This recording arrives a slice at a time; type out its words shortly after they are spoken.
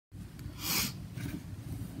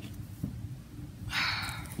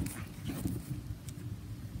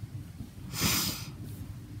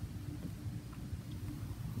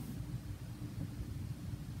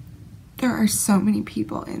are so many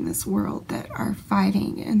people in this world that are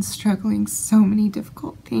fighting and struggling so many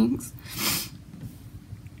difficult things.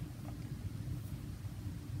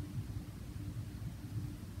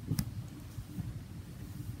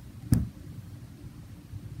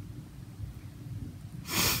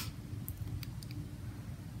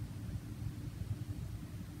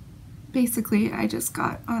 Basically, I just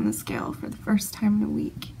got on the scale for the first time in a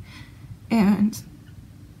week, and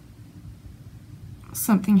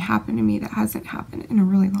something happened to me that hasn't happened in a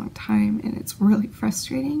really long time, and it's really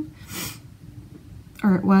frustrating.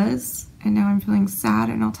 Or it was, and now I'm feeling sad,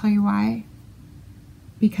 and I'll tell you why.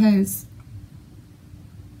 Because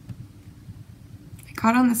I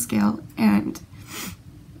got on the scale, and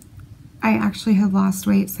I actually had lost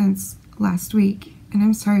weight since last week. And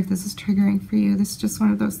I'm sorry if this is triggering for you. This is just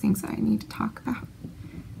one of those things that I need to talk about.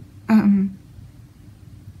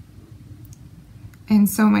 And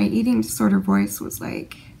so my eating disorder voice was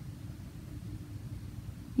like,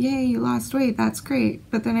 yay, you lost weight, that's great.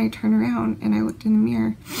 But then I turned around and I looked in the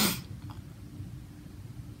mirror,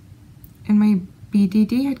 and my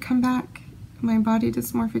BDD had come back, my body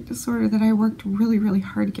dysmorphic disorder that I worked really, really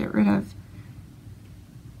hard to get rid of.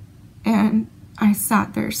 And I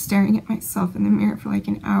sat there staring at myself in the mirror for like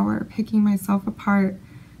an hour, picking myself apart,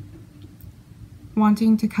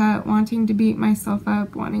 wanting to cut, wanting to beat myself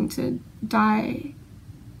up, wanting to die,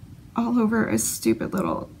 all over a stupid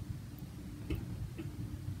little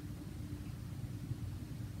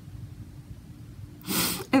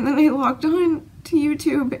and then I logged on to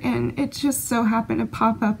YouTube, and it just so happened to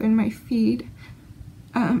pop up in my feed,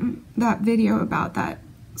 that video about that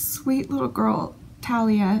sweet little girl,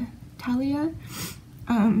 Talia,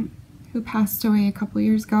 who passed away a couple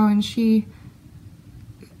years ago, and she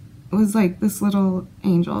was like this little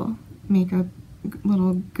angel makeup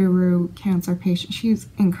little guru cancer patient. She's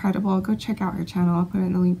incredible. Go check out her channel. I'll put it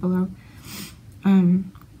in the link below.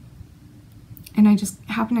 And I just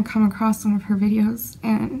happened to come across one of her videos,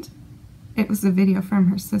 and it was a video from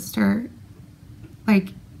her sister,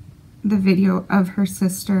 like the video of her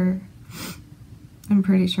sister, I'm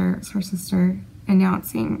pretty sure it was her sister,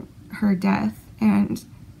 announcing her death, and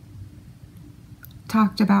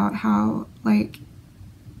talked about how, like,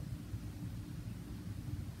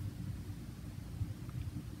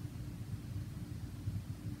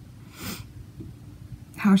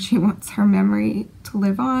 how she wants her memory to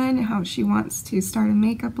live on, how she wants to start a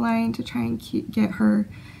makeup line to try and get her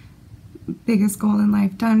biggest goal in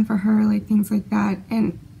life done for her, like things like that.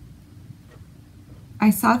 And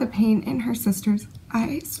I saw the pain in her sister's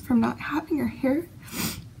eyes from not having her here,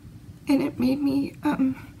 and it made me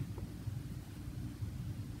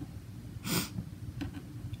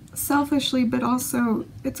selfishly, but also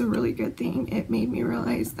it's a really good thing, it made me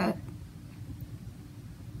realize that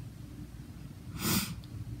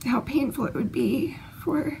how painful it would be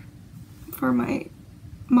for my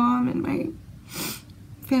mom and my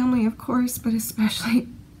family, of course, but especially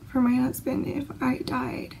for my husband if I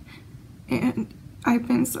died. And I've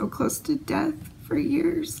been so close to death for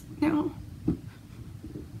years now.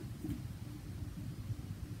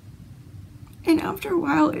 And after a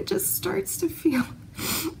while, it just starts to feel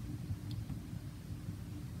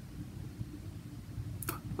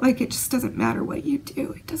like it just doesn't matter what you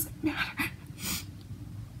do. It doesn't matter.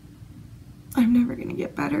 I'm never gonna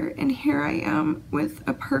get better. And here I am with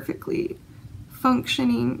a perfectly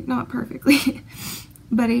functioning, not perfectly,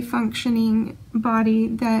 but a functioning body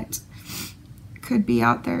that could be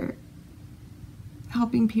out there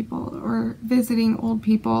helping people or visiting old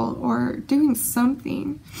people or doing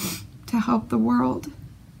something to help the world.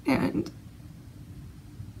 And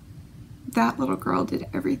that little girl did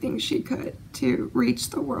everything she could to reach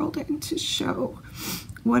the world and to show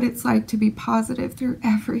what it's like to be positive through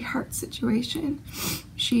every hard situation.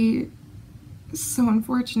 She is so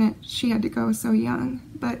unfortunate she had to go so young,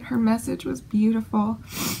 but her message was beautiful.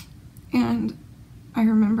 And I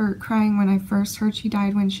remember crying when I first heard she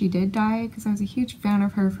died when she did die, because I was a huge fan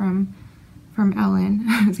of her from Ellen.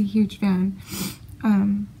 I was a huge fan.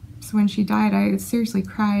 So when she died, I seriously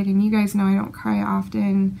cried, and you guys know I don't cry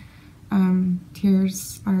often.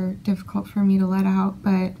 Tears are difficult for me to let out,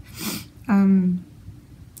 but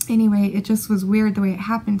anyway, it just was weird the way it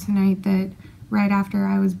happened tonight, that right after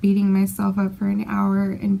I was beating myself up for an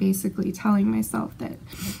hour and basically telling myself that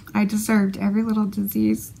I deserved every little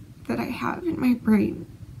disease that I have in my brain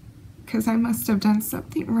because I must have done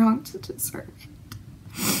something wrong to deserve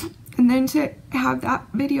it. And then to have that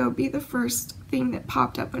video be the first thing that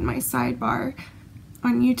popped up in my sidebar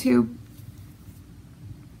on YouTube,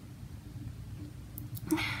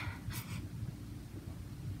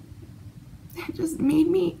 it just made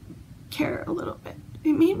me care a little bit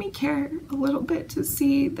it made me care a little bit to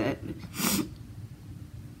see that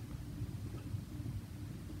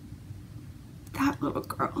that little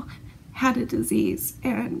girl had a disease,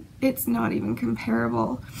 and it's not even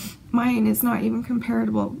comparable. Mine is not even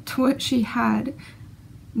comparable to what she had.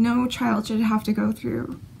 No child should have to go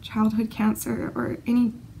through childhood cancer or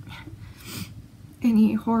any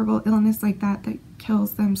horrible illness like that that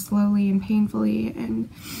kills them slowly and painfully.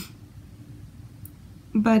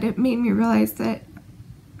 But it made me realize that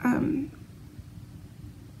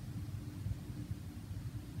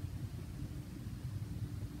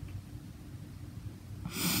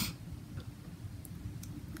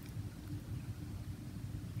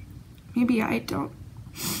maybe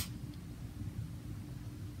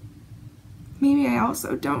I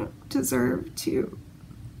also don't deserve to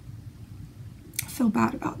feel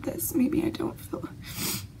bad about this. Maybe I don't feel.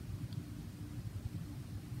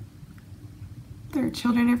 There are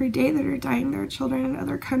children every day that are dying. There are children in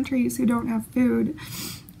other countries who don't have food.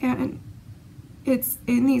 And it's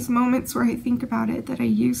in these moments where I think about it that I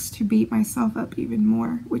used to beat myself up even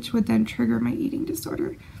more, which would then trigger my eating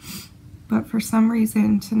disorder. But for some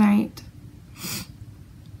reason tonight,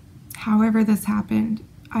 however this happened,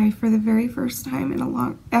 I, for the very first time in a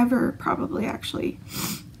long, ever probably actually,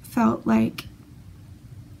 felt like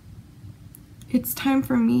it's time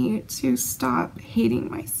for me to stop hating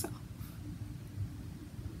myself.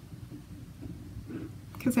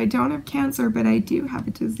 Because I don't have cancer, but I do have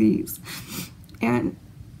a disease. And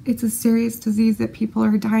it's a serious disease that people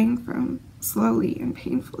are dying from slowly and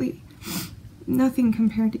painfully. Nothing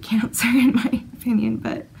compared to cancer in my opinion,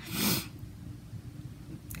 but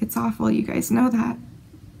it's awful. You guys know that.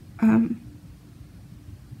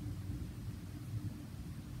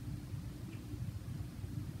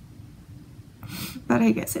 But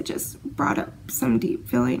I guess it just brought up some deep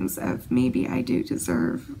feelings of maybe I do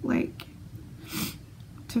deserve, like,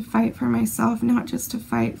 to fight for myself, not just to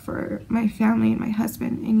fight for my family and my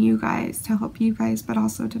husband and you guys, to help you guys, but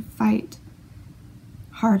also to fight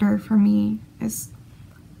harder for me.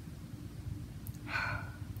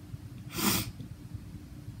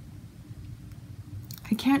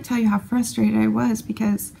 I can't tell you how frustrated I was,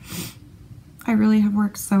 because I really have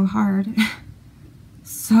worked so hard,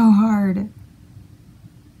 so hard,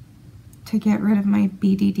 to get rid of my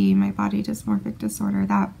BDD, my body dysmorphic disorder.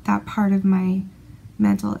 That part of my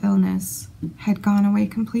mental illness had gone away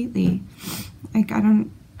completely. Like,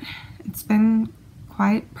 it's been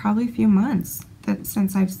probably a few months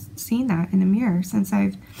since I've seen that in the mirror, since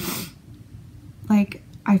I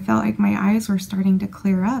felt like my eyes were starting to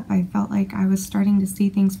clear up. I felt like I was starting to see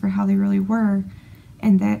things for how they really were,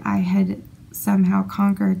 and that I had somehow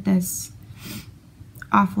conquered this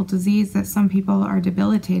awful disease that some people are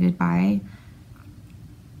debilitated by.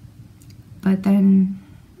 But then,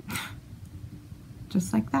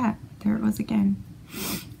 just like that, there it was again.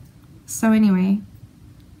 So anyway,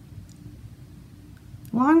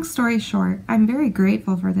 long story short, I'm very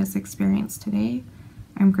grateful for this experience today.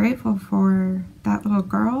 I'm grateful for that little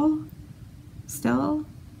girl still.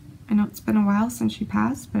 I know it's been a while since she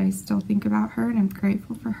passed, but I still think about her and I'm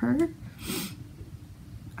grateful for her.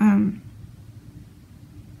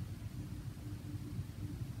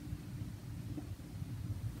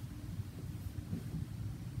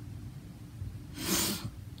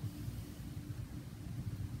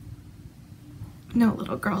 No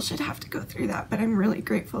little girl should have to go through that, but I'm really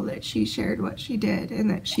grateful that she shared what she did,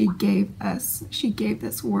 and that she gave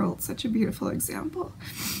this world such a beautiful example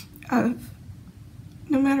of,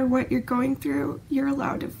 no matter what you're going through, you're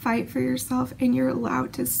allowed to fight for yourself, and you're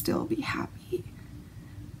allowed to still be happy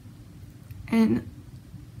and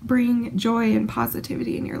bring joy and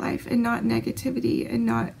positivity in your life, and not negativity and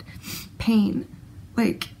not pain.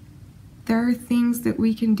 Like, there are things that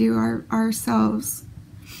we can do ourselves.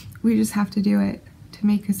 We just have to do it to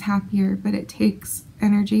make us happier, but it takes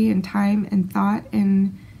energy and time and thought,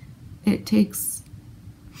 and it takes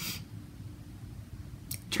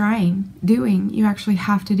doing. You actually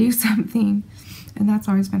have to do something, and that's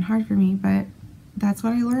always been hard for me, but that's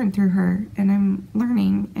what I learned through her, and I'm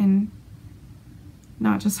learning, and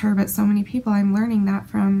not just her, but so many people I'm learning that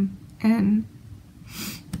from, and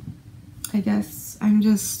I guess I'm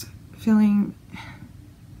just feeling...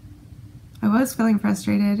 I was feeling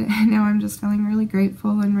frustrated, and now I'm just feeling really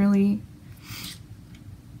grateful and really,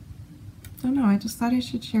 I don't know, I just thought I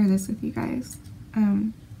should share this with you guys.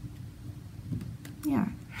 Yeah.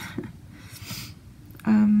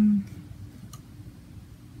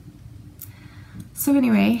 So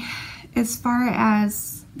anyway, as far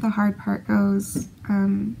as the hard part goes,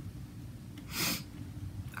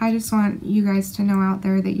 I just want you guys to know out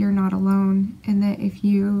there that you're not alone, and that if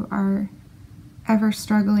you are ever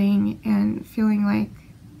struggling and feeling like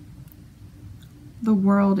the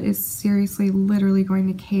world is seriously, literally going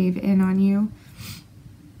to cave in on you,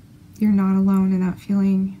 you're not alone in that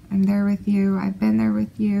feeling. I'm there with you. I've been there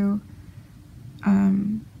with you.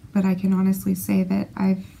 But I can honestly say that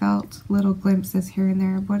I've felt little glimpses here and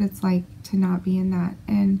there of what it's like to not be in that.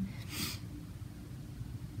 And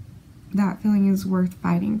that feeling is worth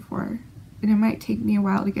fighting for. And it might take me a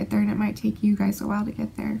while to get there, and it might take you guys a while to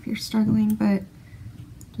get there if you're struggling, but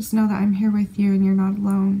just know that I'm here with you and you're not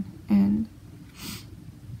alone. And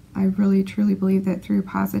I really truly believe that through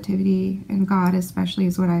positivity, and God especially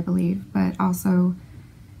is what I believe, but also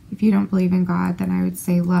if you don't believe in God, then I would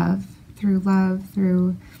say love,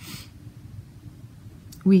 through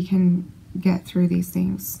we can get through these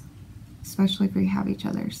things, especially if we have each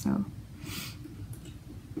other. So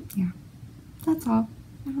yeah, that's all.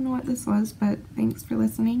 I don't know what this was, but thanks for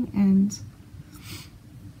listening, and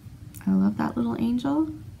I love that little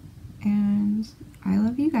angel, and I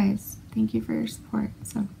love you guys. Thank you for your support.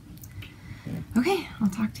 So okay, I'll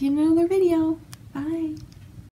talk to you in another video. Bye.